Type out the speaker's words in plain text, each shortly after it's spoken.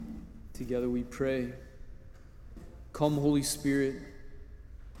Together we pray. Come, Holy Spirit.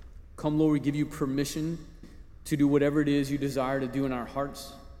 Come, Lord, we give you permission to do whatever it is you desire to do in our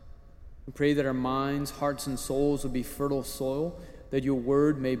hearts. We pray that our minds, hearts, and souls will be fertile soil, that your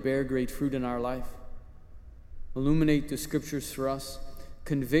word may bear great fruit in our life. Illuminate the scriptures for us.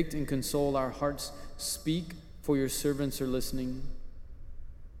 Convict and console our hearts. Speak, for your servants are listening.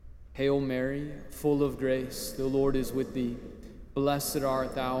 Hail Mary, full of grace, the Lord is with thee. Blessed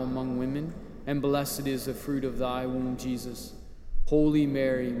art thou among women, and blessed is the fruit of thy womb, Jesus. Holy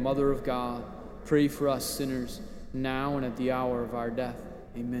Mary, Mother of God, pray for us sinners, now and at the hour of our death.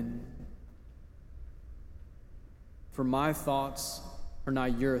 Amen. For my thoughts are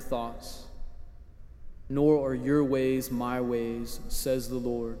not your thoughts, nor are your ways my ways, says the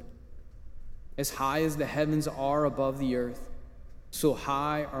Lord. As high as the heavens are above the earth, so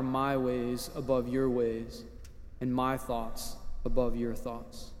high are my ways above your ways, and my thoughts above your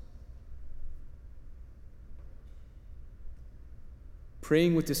thoughts.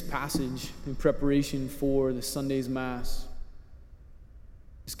 Praying with this passage in preparation for the Sunday's Mass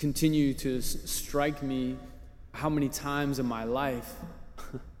has continued to strike me how many times in my life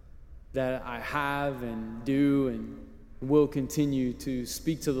that I have and do and will continue to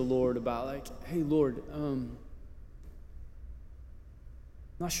speak to the Lord about, like, hey, Lord, I'm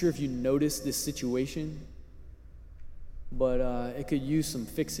not sure if you noticed this situation, but it could use some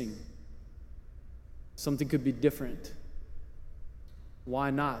fixing. Something could be different. Why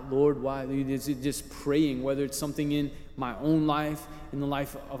not, Lord? Why? Is it just praying, whether it's something in my own life, in the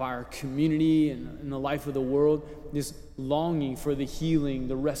life of our community, and in the life of the world, just longing for the healing,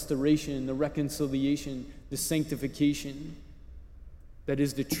 the restoration, the reconciliation, the sanctification that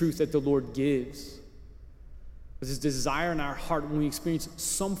is the truth that the Lord gives. There's this desire in our heart when we experience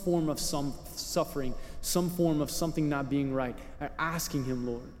some form of some suffering, some form of something not being right, asking Him,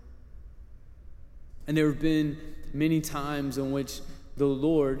 Lord. And there have been many times in which the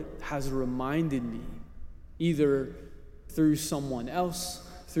Lord has reminded me, either through someone else,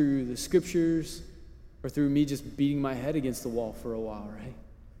 through the scriptures, or through me just beating my head against the wall for a while, right?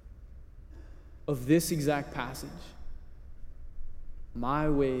 Of this exact passage. My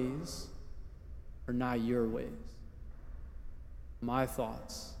ways are not your ways. My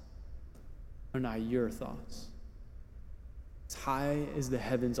thoughts are not your thoughts. As high as the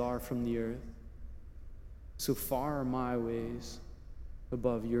heavens are from the earth, so far are my ways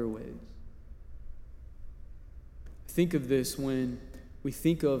above your ways. Think of this when we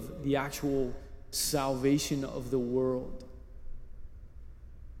think of the actual salvation of the world.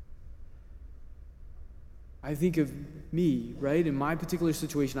 I think of me, right? In my particular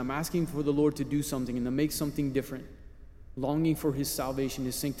situation, I'm asking for the Lord to do something and to make something different, longing for His salvation,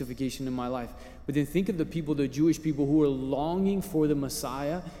 His sanctification in my life. But then think of the people, the Jewish people, who are longing for the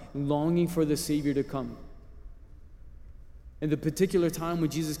Messiah, longing for the Savior to come. In the particular time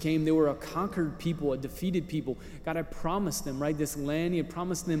when Jesus came, they were a conquered people, a defeated people. God had promised them, right, this land. He had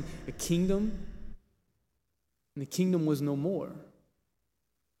promised them a kingdom, and the kingdom was no more.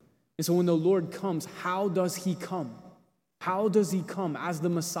 And so when the Lord comes, how does He come? How does He come as the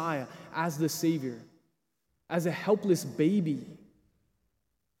Messiah, as the Savior, as a helpless baby?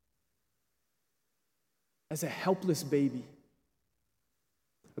 As a helpless baby.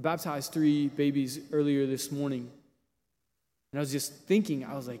 I baptized 3 babies earlier this morning. And I was just thinking,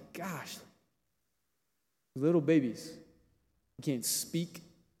 I was like, gosh, little babies, they can't speak.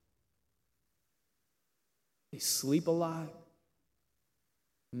 They sleep a lot,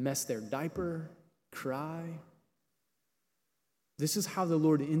 mess their diaper, cry. This is how the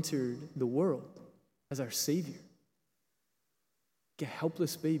Lord entered the world as our Savior. Like a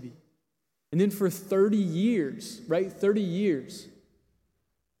helpless baby. And then for 30 years, right, 30 years,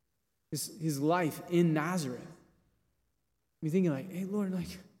 his life in Nazareth. You're thinking like, hey, Lord, like,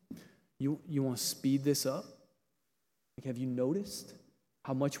 you want to speed this up? Like, have you noticed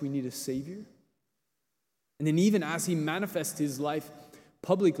how much we need a Savior? And then even as He manifests His life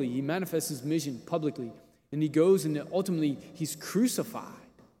publicly, He manifests His mission publicly, and He goes and ultimately He's crucified.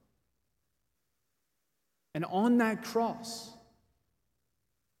 And on that cross,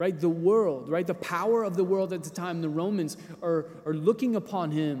 right, the world, right, the power of the world at the time, the Romans are looking upon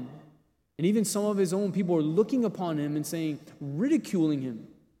Him. And even some of His own people are looking upon Him and saying, ridiculing Him.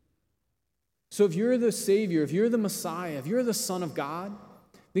 So if you're the Savior, if you're the Messiah, if you're the Son of God,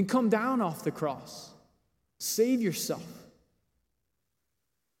 then come down off the cross. Save yourself.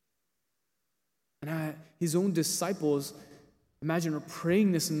 And His own disciples, imagine, are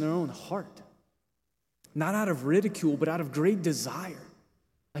praying this in their own heart. Not out of ridicule, but out of great desire.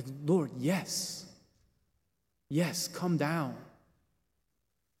 Like, Lord, yes. Yes, come down.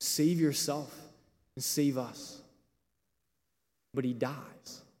 Save yourself and save us. But he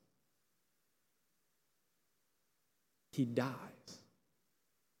dies. He dies.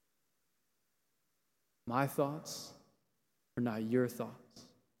 My thoughts are not your thoughts.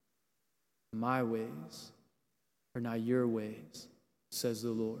 My ways are not your ways, says the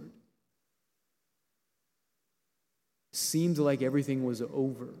Lord. Seemed like everything was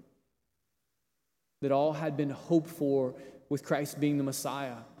over, that all had been hoped for with Christ being the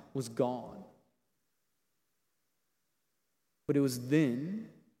Messiah was gone. But it was then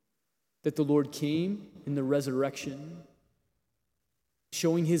that the Lord came in the resurrection,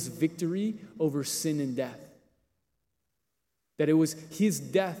 showing his victory over sin and death. That it was his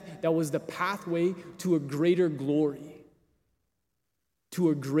death that was the pathway to a greater glory, to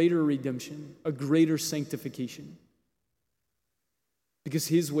a greater redemption, a greater sanctification. Because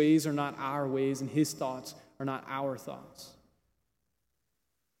his ways are not our ways and his thoughts are not our thoughts.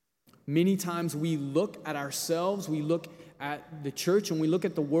 Many times we look at ourselves, we look at the church, and we look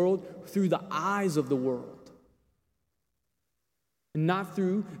at the world through the eyes of the world, and not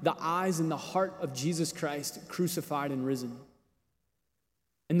through the eyes and the heart of Jesus Christ crucified and risen.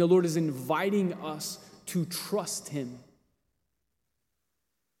 And the Lord is inviting us to trust him.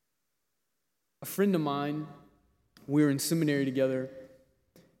 A friend of mine, we were in seminary together,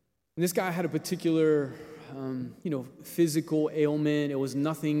 and this guy had a particular physical ailment. It was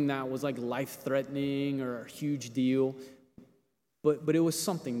nothing that was like life-threatening or a huge deal, but it was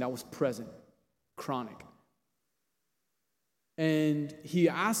something that was present, chronic. And he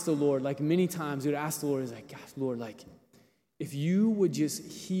asked the Lord, like many times, he would ask the Lord, he's like, gosh, Lord, like, if you would just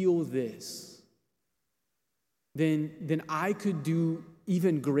heal this, then I could do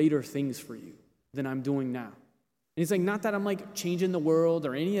even greater things for you than I'm doing now. And it's like, not that I'm like changing the world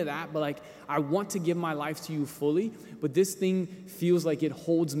or any of that, but like, I want to give my life to you fully, but this thing feels like it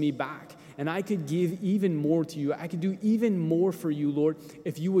holds me back. And I could give even more to you. I could do even more for you, Lord,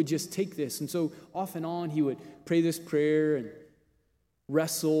 if you would just take this. And so off and on, he would pray this prayer and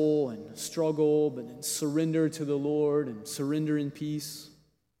wrestle and struggle, but then surrender to the Lord and surrender in peace.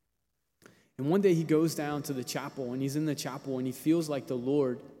 And one day he goes down to the chapel, and he's in the chapel, and he feels like the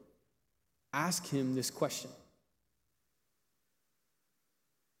Lord asked him this question.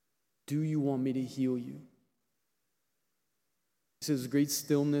 Do you want me to heal you? He says, great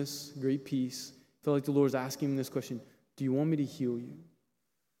stillness, great peace. I felt like the Lord's asking him this question. Do you want me to heal you?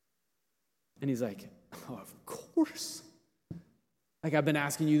 And he's like, oh, of course. Like, I've been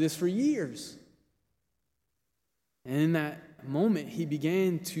asking you this for years. And in that moment, he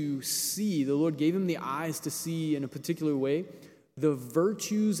began to see, the Lord gave him the eyes to see in a particular way, the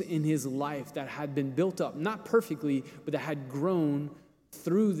virtues in his life that had been built up, not perfectly, but that had grown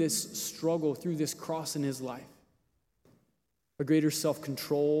through this struggle, through this cross in his life. A greater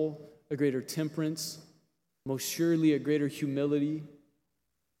self-control, a greater temperance, most surely a greater humility,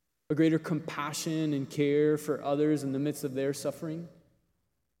 a greater compassion and care for others in the midst of their suffering.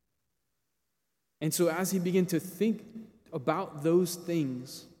 And so as he began to think about those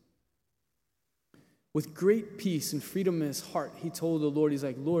things, with great peace and freedom in his heart, he told the Lord, he's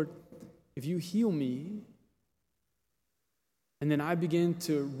like, Lord, if you heal me, and then I begin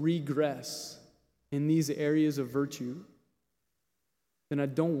to regress in these areas of virtue, then I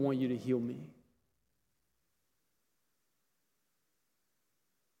don't want you to heal me.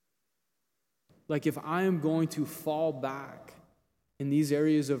 Like, if I am going to fall back in these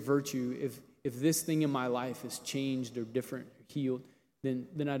areas of virtue, if this thing in my life is changed or different or healed,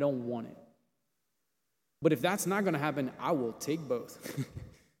 then I don't want it. But if that's not going to happen, I will take both.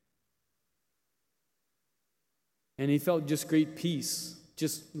 And he felt just great peace,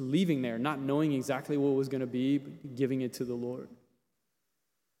 just leaving there, not knowing exactly what it was going to be, but giving it to the Lord.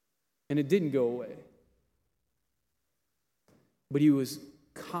 And it didn't go away. But he was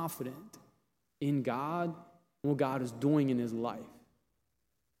confident in God and what God is doing in his life.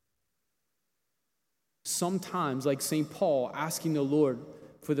 Sometimes, like St. Paul asking the Lord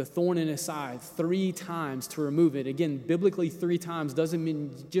for the thorn in his side 3 times to remove it. Again, biblically 3 times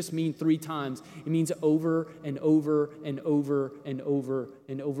doesn't just mean 3 times. It means over and over and over and over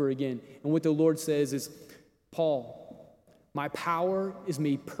and over again. And what the Lord says is, Paul, my power is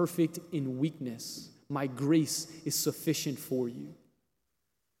made perfect in weakness. My grace is sufficient for you.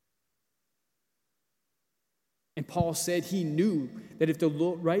 And Paul said he knew that if the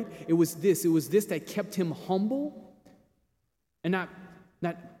Lord, right, it was this that kept him humble and not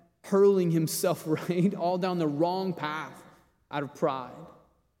hurling himself, right, all down the wrong path out of pride.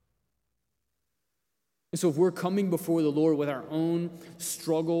 And so if we're coming before the Lord with our own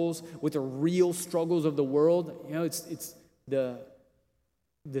struggles, with the real struggles of the world, it's the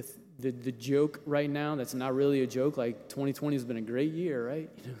the joke right now that's not really a joke, like 2020 has been a great year, right?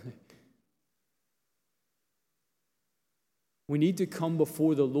 We need to come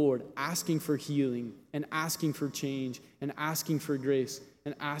before the Lord asking for healing and asking for change and asking for grace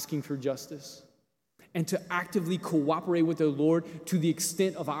and asking for justice, and to actively cooperate with the Lord to the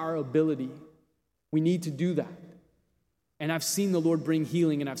extent of our ability. We need to do that. And I've seen the Lord bring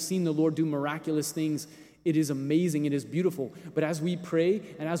healing, and I've seen the Lord do miraculous things. It is amazing. It is beautiful. But as we pray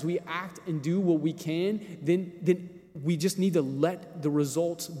and as we act and do what we can, then we just need to let the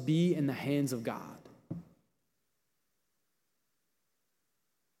results be in the hands of God.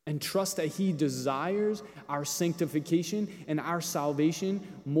 And trust that He desires our sanctification and our salvation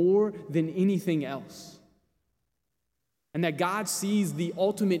more than anything else. And that God sees the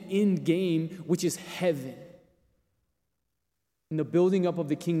ultimate end game, which is heaven, and the building up of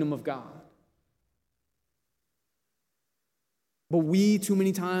the kingdom of God. But we too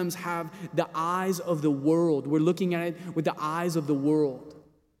many times have the eyes of the world. We're looking at it with the eyes of the world.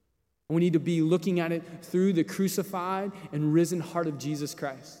 And we need to be looking at it through the crucified and risen heart of Jesus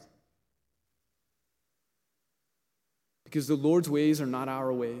Christ. Because the Lord's ways are not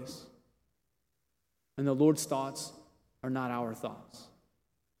our ways. And the Lord's thoughts are not our thoughts.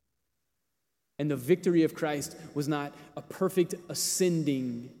 And the victory of Christ was not a perfect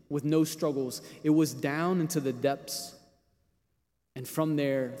ascending with no struggles. It was down into the depths. And from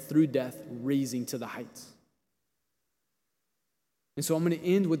there, through death, raising to the heights. And so I'm going to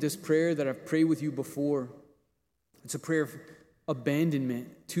end with this prayer that I've prayed with you before. It's a prayer of abandonment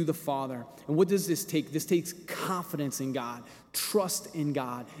to the Father. And what does this take? This takes confidence in God, trust in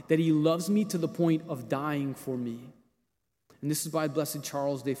God, that He loves me to the point of dying for me. And this is by Blessed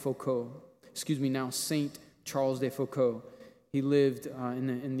Charles de Foucauld. Saint Charles de Foucauld. He lived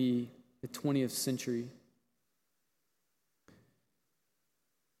in the 20th century.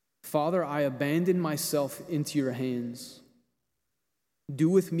 Father, I abandon myself into your hands. Do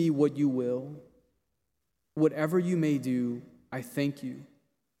with me what you will. Whatever you may do, I thank you.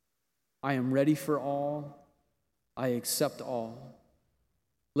 I am ready for all. I accept all.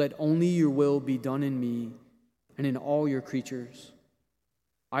 Let only your will be done in me and in all your creatures.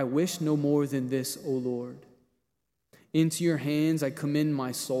 I wish no more than this, O Lord. Into your hands I commend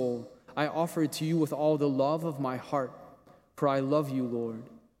my soul. I offer it to you with all the love of my heart, for I love you, Lord,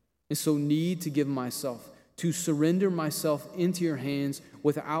 and so need to give myself, to surrender myself into your hands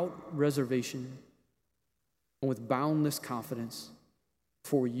without reservation and with boundless confidence,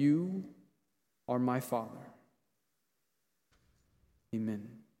 for you are my Father. Amen.